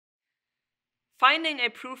finding a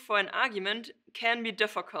proof for an argument can be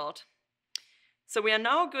difficult. So we are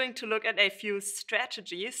now going to look at a few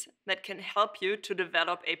strategies that can help you to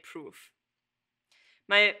develop a proof.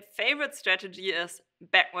 My favorite strategy is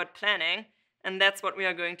backward planning, and that's what we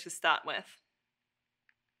are going to start with.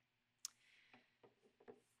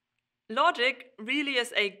 Logic really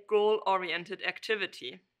is a goal-oriented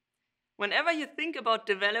activity. Whenever you think about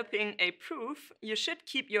developing a proof, you should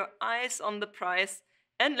keep your eyes on the prize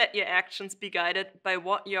and let your actions be guided by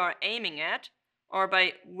what you are aiming at or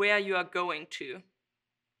by where you are going to.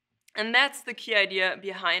 And that's the key idea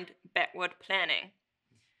behind backward planning.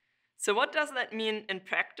 So what does that mean in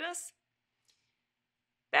practice?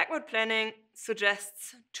 Backward planning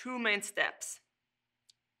suggests two main steps.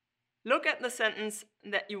 Look at the sentence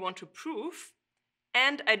that you want to prove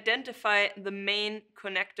and identify the main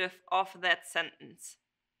connective of that sentence.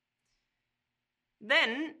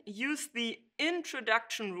 Then use the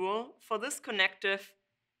introduction rule for this connective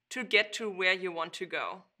to get to where you want to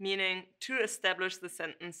go, meaning to establish the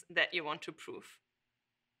sentence that you want to prove.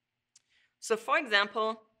 So for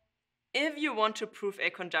example, if you want to prove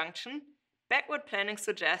a conjunction, backward planning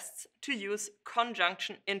suggests to use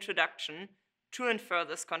conjunction introduction to infer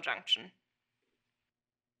this conjunction.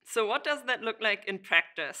 So what does that look like in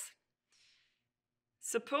practice?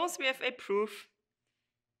 Suppose we have a proof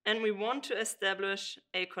and we want to establish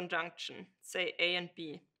a conjunction, say A and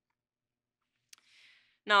B.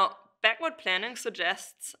 Now, backward planning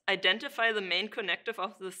suggests identify the main connective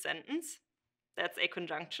of the sentence, that's a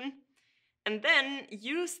conjunction, and then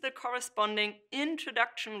use the corresponding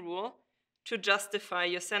introduction rule to justify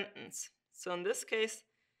your sentence. So in this case,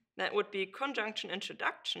 that would be conjunction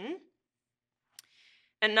introduction.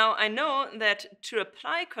 And now I know that to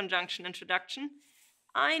apply conjunction introduction,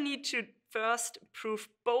 I need to first prove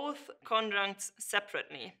both conjuncts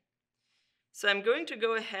separately. So I'm going to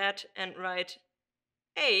go ahead and write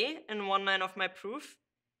A in one line of my proof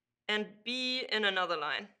and B in another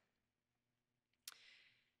line.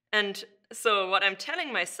 And so what I'm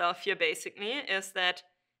telling myself here basically is that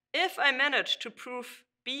if I manage to prove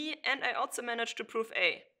B and I also manage to prove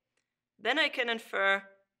A, then I can infer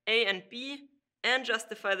A and B and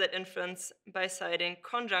justify that inference by citing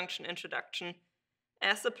conjunction introduction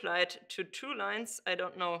as applied to two lines. I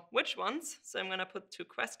don't know which ones, so I'm going to put two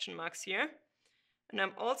question marks here. And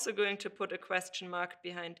I'm also going to put a question mark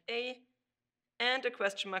behind A and a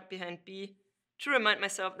question mark behind B to remind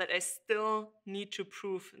myself that I still need to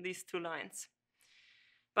prove these two lines.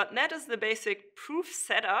 But that is the basic proof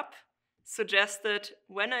setup suggested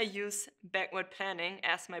when I use backward planning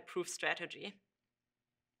as my proof strategy.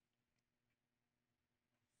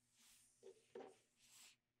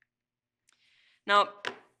 Now,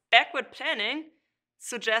 backward planning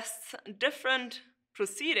suggests different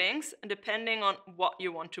proceedings depending on what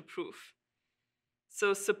you want to prove.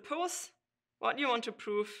 So suppose what you want to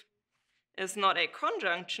prove is not a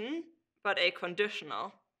conjunction, but a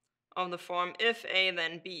conditional of the form if A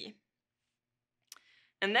then B.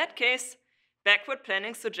 In that case, backward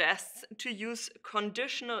planning suggests to use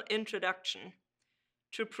conditional introduction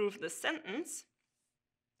to prove the sentence.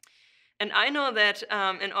 And I know that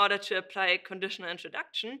in order to apply conditional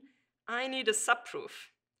introduction, I need a subproof.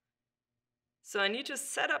 So I need to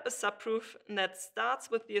set up a subproof that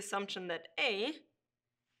starts with the assumption that A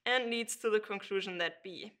and leads to the conclusion that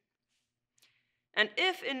B. And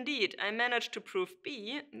if indeed I manage to prove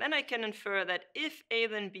B, then I can infer that if A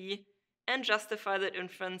then B and justify that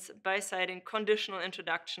inference by citing conditional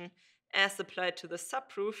introduction as applied to the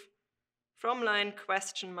subproof from line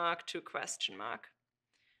question mark to question mark.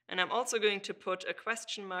 And I'm also going to put a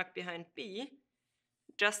question mark behind B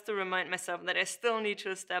just to remind myself that I still need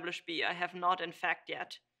to establish B. I have not in fact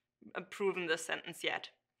yet proven this sentence yet.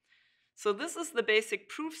 So this is the basic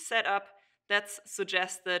proof setup that's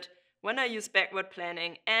suggested when I use backward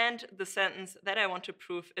planning and the sentence that I want to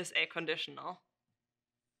prove is a conditional.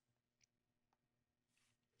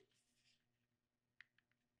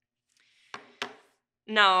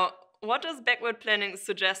 Now, what does backward planning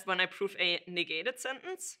suggest when I prove a negated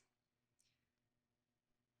sentence?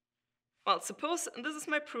 Well, suppose this is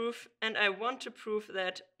my proof and I want to prove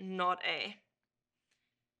that not A.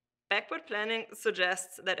 Backward planning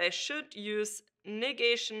suggests that I should use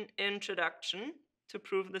negation introduction to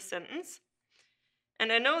prove the sentence.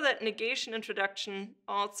 And I know that negation introduction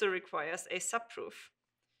also requires a subproof.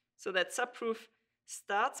 So that subproof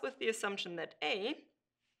starts with the assumption that A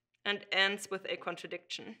and ends with a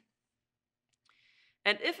contradiction.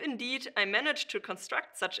 And if indeed I manage to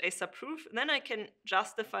construct such a subproof, then I can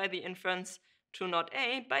justify the inference to not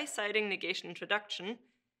A by citing negation introduction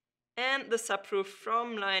and the subproof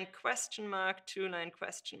from line question mark to line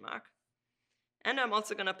question mark. And I'm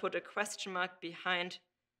also going to put a question mark behind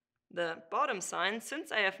the bottom sign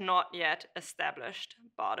since I have not yet established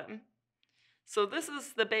bottom. So this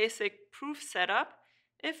is the basic proof setup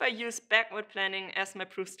if I use backward planning as my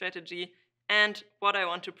proof strategy and what I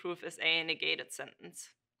want to prove is a negated sentence.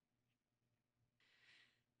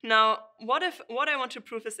 Now, what if what I want to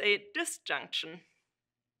prove is a disjunction?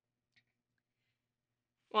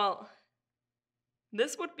 Well,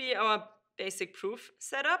 this would be our basic proof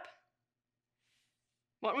setup.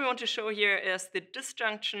 What we want to show here is the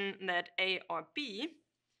disjunction that A or B,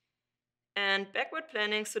 and backward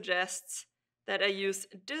planning suggests that I use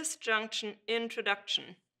disjunction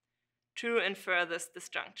introduction to infer this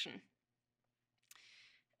disjunction.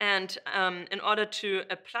 And in order to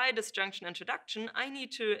apply disjunction introduction, I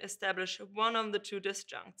need to establish one of the two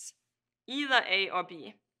disjuncts, either A or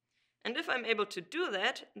B. And if I'm able to do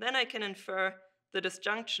that, then I can infer the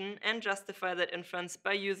disjunction and justify that inference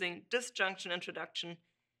by using disjunction introduction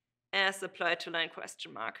as applied to line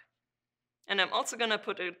question mark. And I'm also going to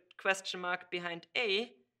put a question mark behind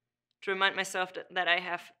A to remind myself that I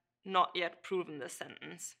have not yet proven this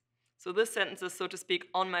sentence. So this sentence is, so to speak,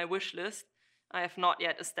 on my wish list. I have not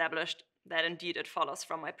yet established that indeed it follows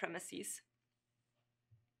from my premises.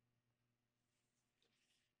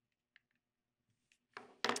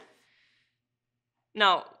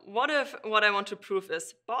 Now, what if what I want to prove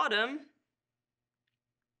is bottom?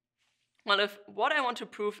 Well, if what I want to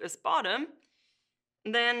prove is bottom,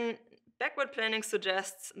 then backward planning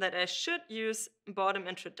suggests that I should use bottom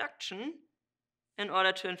introduction in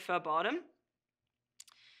order to infer bottom.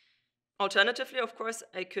 Alternatively, of course,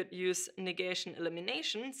 I could use negation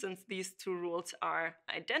elimination since these two rules are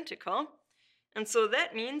identical. And so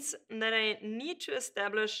that means that I need to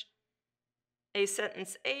establish a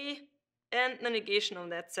sentence A and the negation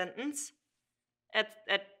of that sentence at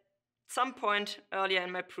some point earlier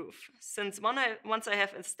in my proof. Since once I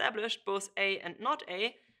have established both A and not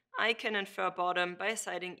A, I can infer bottom by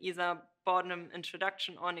citing either bottom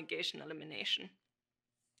introduction or negation elimination.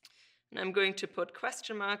 And I'm going to put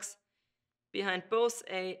question marks behind both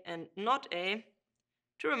A and not A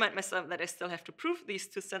to remind myself that I still have to prove these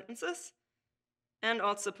two sentences, and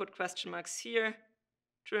also put question marks here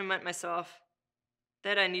to remind myself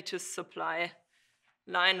that I need to supply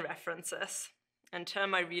line references and tell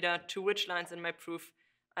my reader to which lines in my proof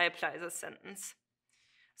I apply this sentence.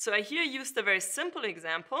 So I here used a very simple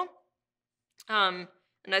example, and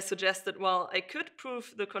I suggested, well, I could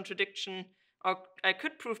prove the contradiction, or I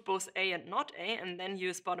could prove both A and not A, and then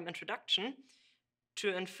use bottom introduction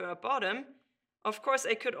to infer bottom. Of course,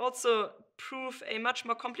 I could also prove a much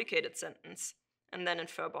more complicated sentence and then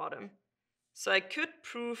infer bottom. So I could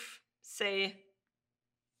prove, say,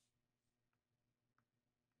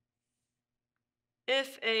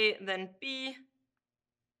 if A, then B,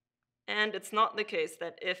 and it's not the case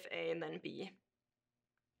that if A, then B,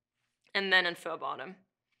 and then infer bottom.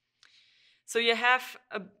 So you have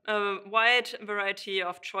a wide variety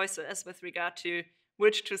of choices with regard to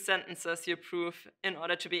which two sentences you prove in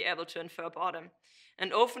order to be able to infer bottom.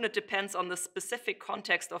 And often it depends on the specific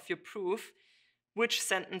context of your proof, which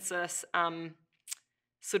sentences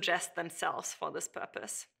suggest themselves for this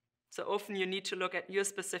purpose. So often you need to look at your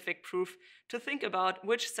specific proof to think about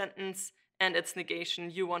which sentence and its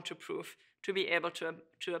negation you want to prove to be able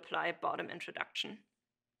to apply bottom introduction.